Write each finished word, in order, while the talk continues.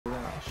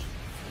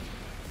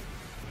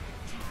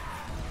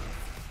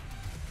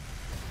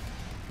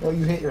No,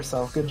 you hit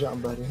yourself. Good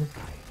job, buddy.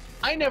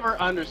 I never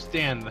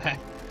understand that.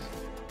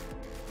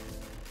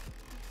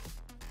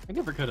 I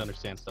never could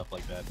understand stuff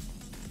like that.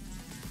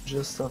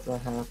 Just stuff that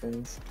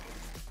happens.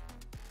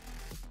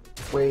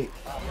 Wait.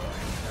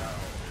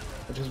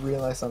 I just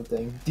realized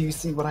something. Do you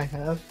see what I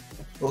have?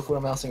 Look what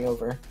I'm mousing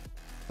over.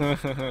 Look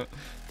at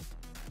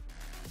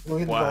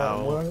Wow.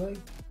 that. What are they?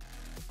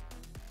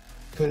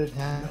 Could it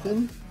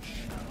happen?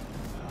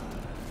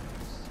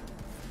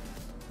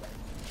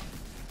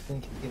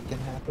 Think it can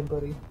happen,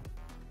 buddy?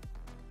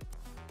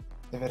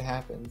 If it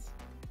happens.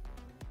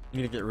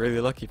 You need to get really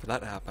lucky for that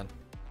to happen.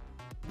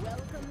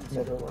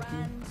 Never lucky.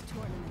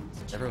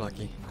 Never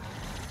lucky.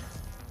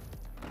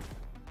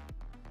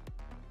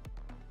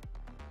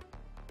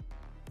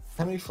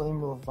 How many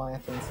Flame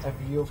Leviathans?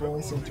 You've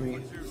only seen 3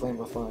 Flame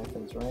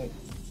Leviathans, right?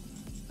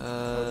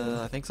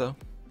 I think so.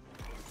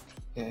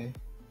 Okay.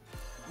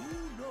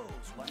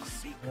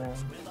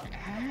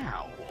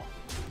 Ow.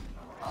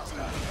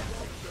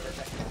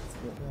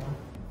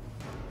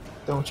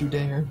 Don't you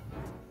dare.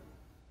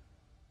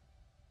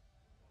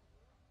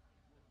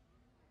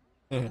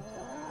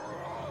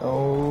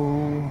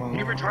 Oh my.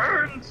 He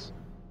returns!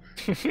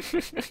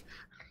 The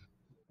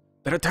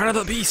return of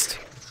the beast!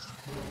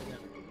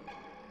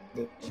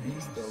 The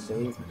beast though,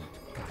 baby. Is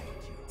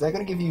that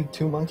gonna give you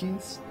 2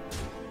 monkeys?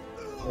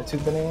 Or 2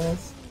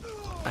 bananas?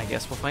 I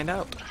guess we'll find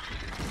out.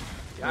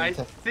 I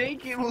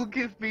think it will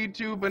give me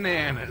 2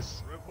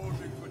 bananas.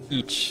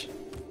 Each.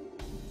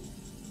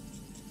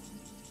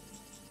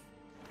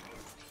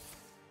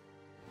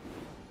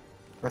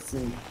 Let's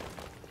see.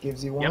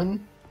 Gives you Yep.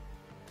 1?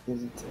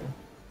 Gives you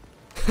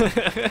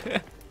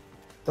 2.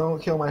 Don't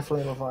kill my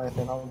Flame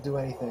Leviathan, I'll do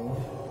anything.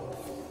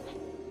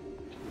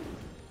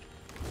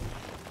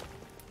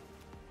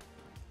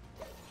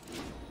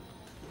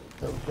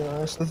 Oh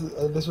gosh,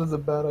 this was a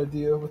bad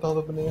idea with all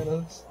the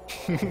bananas.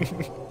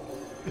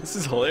 This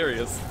is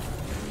hilarious.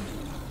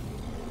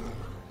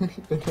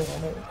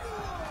 Banana.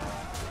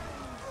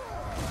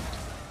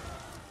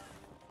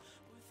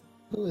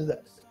 Who is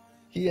that?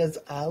 He has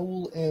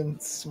Owl and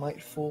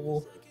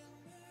Smiteful.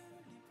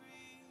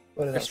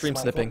 What is that? Extreme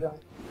Smiteful snipping. guy?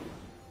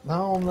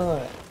 No, I'm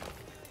not.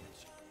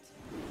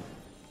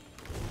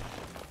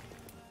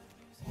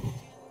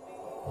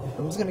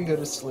 I'm just gonna go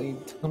to sleep.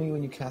 Tell me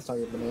when you cast all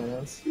your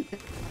bananas.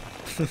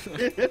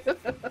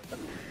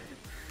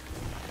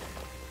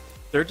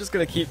 They're just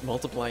gonna keep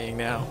multiplying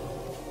now.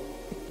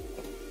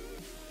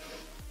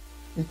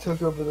 You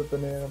took over the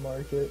banana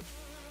market.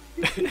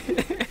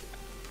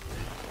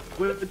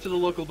 Went to the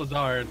local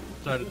bazaar and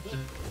started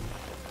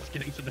just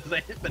getting some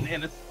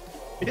bananas.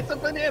 It's a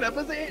banana,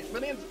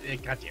 bananas.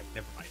 Goddamn,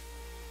 never mind.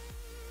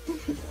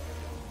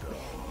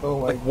 Oh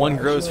my Like one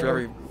gosh, grows for no.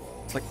 every.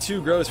 It's like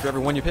 2 grows for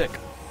every 1 you pick.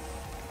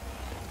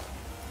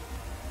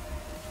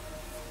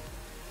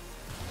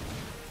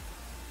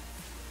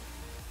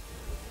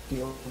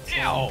 Deal.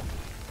 Ow!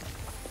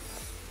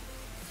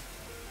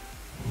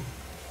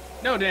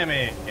 No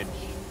damage.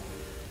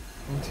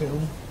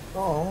 Entomb.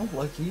 Oh,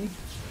 lucky.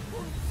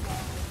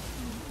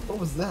 What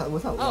was that?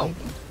 Was that Oh. lucky?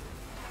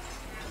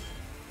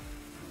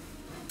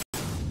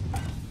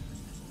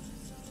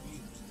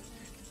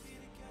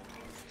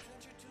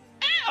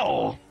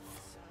 Ow!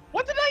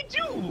 What did I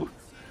do?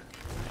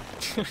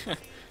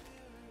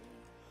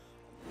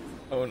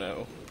 Oh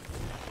no.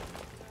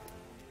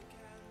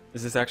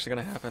 Is this actually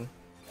gonna happen?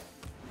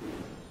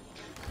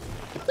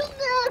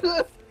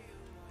 Banana!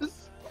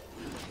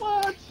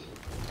 What?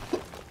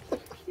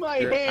 My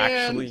You're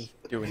hand! actually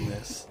doing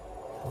this.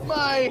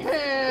 My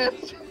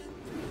hand!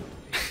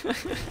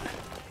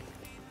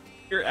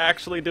 You're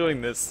actually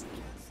doing this.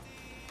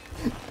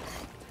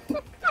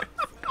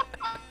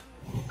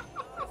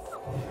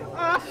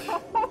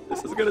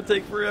 This is gonna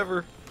take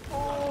forever.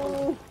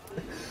 Oh!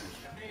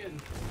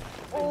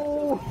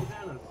 Oh!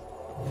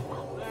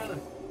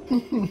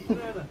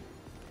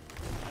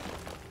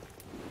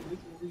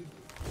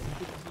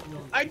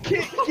 I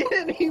can't get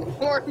any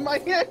more. My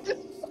hand is.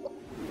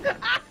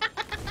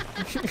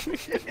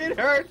 It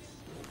hurts.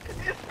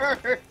 It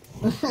hurts.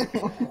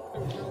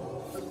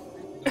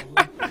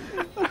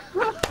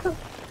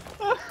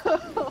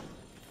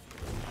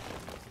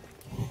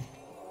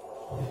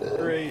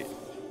 Great.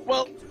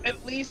 Well,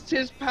 at least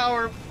his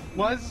power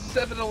was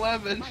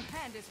 7-Eleven. My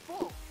hand is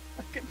full.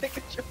 I can make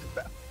a joke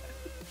about that.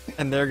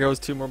 And there goes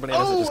 2 more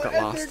bananas that just got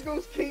and lost. there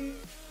goes King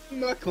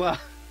Mukla.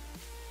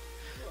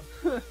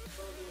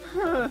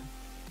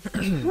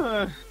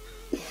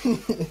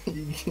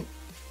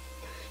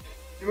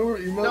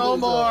 No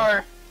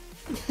more.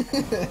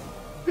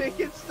 Make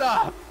it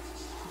stop.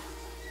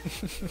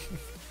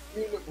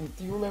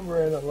 Do you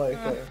remember in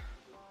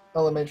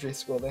elementary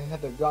school they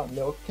had the Got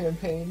Milk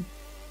campaign?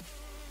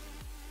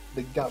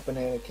 The Got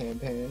Banana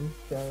campaign,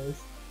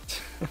 guys.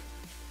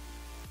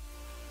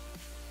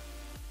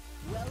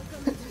 Welcome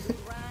to the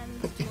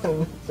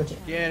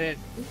grand Get it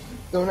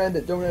Don't end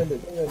it, don't end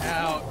it, don't end it.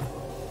 out.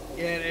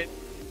 Get it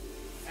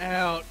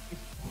out.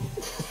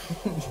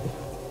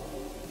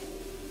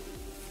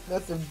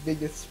 That's the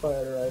biggest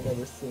spider I've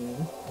ever seen.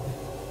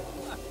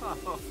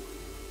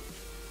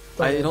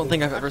 I don't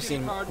think I've ever Actually,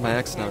 seen hard my one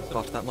ex now handsome.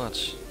 buffed that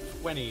much.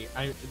 20.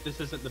 This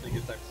isn't the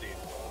biggest I've seen.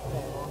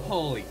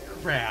 Holy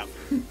crap.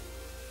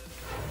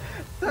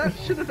 That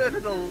should have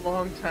ended a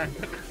long time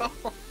ago.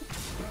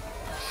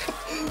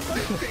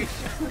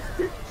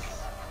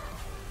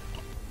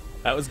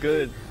 That was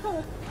good.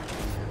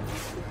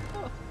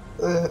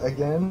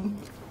 Again?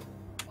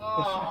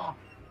 Oh.